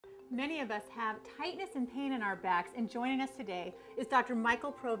Many of us have tightness and pain in our backs, and joining us today is Dr.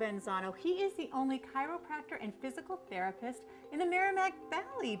 Michael Provenzano. He is the only chiropractor and physical therapist in the Merrimack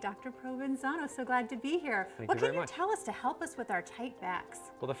Valley. Dr. Provenzano, so glad to be here. What can you tell us to help us with our tight backs?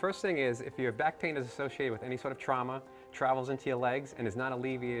 Well, the first thing is, if your back pain is associated with any sort of trauma, travels into your legs, and is not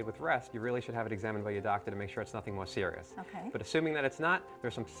alleviated with rest, you really should have it examined by your doctor to make sure it's nothing more serious. Okay. But assuming that it's not,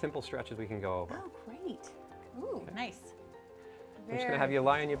 there's some simple stretches we can go over. Oh, great. Ooh, nice. I'm just going to have you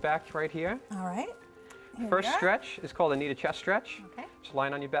lie on your back right here. All right. First stretch is called a knee to chest stretch. Okay. Just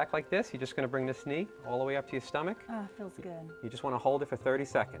lying on your back like this. You're just going to bring this knee all the way up to your stomach. Oh, feels good. You just want to hold it for 30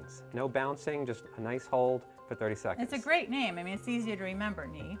 seconds. No bouncing, just a nice hold for 30 seconds. It's a great name. I mean, it's easier to remember,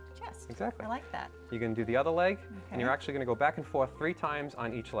 knee to chest. Exactly. I like that. You're going to do the other leg, Okay. and you're actually going to go back and forth 3 times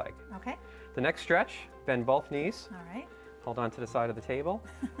on each leg. Okay. The next stretch, bend both knees. All right. Hold on to the side of the table,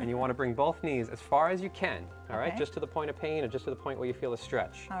 and you want to bring both knees as far as you can, all right? Okay. Just to the point of pain or just to the point where you feel a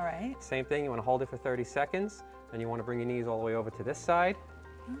stretch. All right. Same thing, you want to hold it for 30 seconds, then you want to bring your knees all the way over to this side.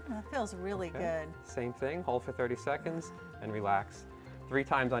 That feels really Okay. good. Same thing, hold for 30 seconds and relax. 3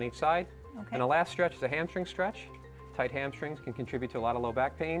 times on each side. Okay. And the last stretch is a hamstring stretch. Tight hamstrings can contribute to a lot of low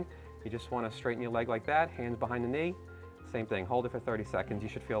back pain. You just want to straighten your leg like that, hands behind the knee. Same thing, hold it for 30 seconds. You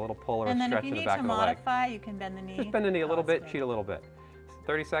should feel a little pull or a stretch in the back of the leg. And then if you need to modify, you can bend the knee. Just bend the knee a little bit, good. cheat a little bit.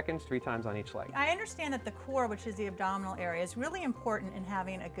 30 seconds, 3 times on each leg. I understand that the core, which is the abdominal area, is really important in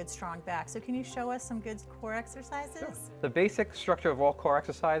having a good strong back. So can you show us some good core exercises? Sure. The basic structure of all core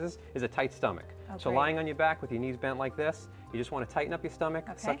exercises is a tight stomach. Oh, so great. lying on your back with your knees bent like this, you just want to tighten up your stomach,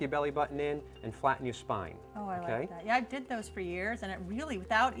 Okay. suck your belly button in, and flatten your spine. Oh, I Okay? like that. Yeah, I did those for years, and it really,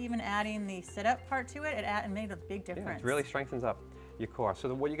 without even adding the sit-up part to it, it made a big difference. Yeah, it really strengthens up your core.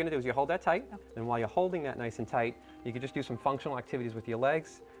 So what you're going to do is you hold that tight, and while you're holding that nice and tight, you can just do some functional activities with your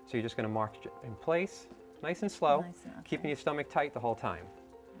legs. So you're just going to march in place, nice and slow, keeping your stomach tight the whole time.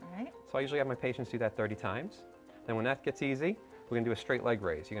 All right. So I usually have my patients do that 30 times. Then when that gets easy, we're going to do a straight leg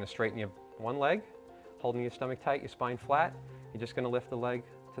raise. You're going to straighten your one leg, holding your stomach tight, your spine flat. You're just going to lift the leg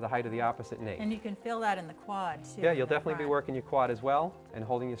to the height of the opposite knee. And you can feel that in the quad, too. Yeah, you'll definitely be working your quad as well, and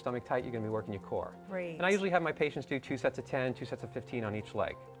holding your stomach tight, you're going to be working your core. Great. And I usually have my patients do 2 sets of 10, 2 sets of 15 on each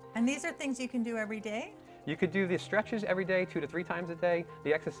leg. And these are things you can do every day? You could do the stretches every day, 2 to 3 times a day.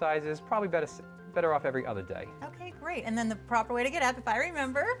 The exercises, probably better off every other day. Okay, great. And then the proper way to get up, if I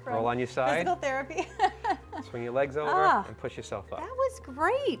remember, from roll on your side, physical therapy. swing your legs over, and push yourself up. That was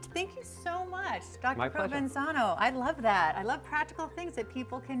great. Thank you so much, Dr. My pleasure. Provenzano. I love that. I love practical things that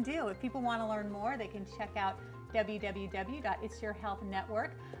people can do. If people want to learn more, they can check out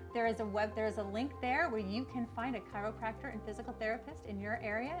www.itsyourhealthnetwork. There is a link there where you can find a chiropractor and physical therapist in your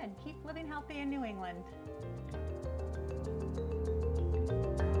area and keep living healthy in New England.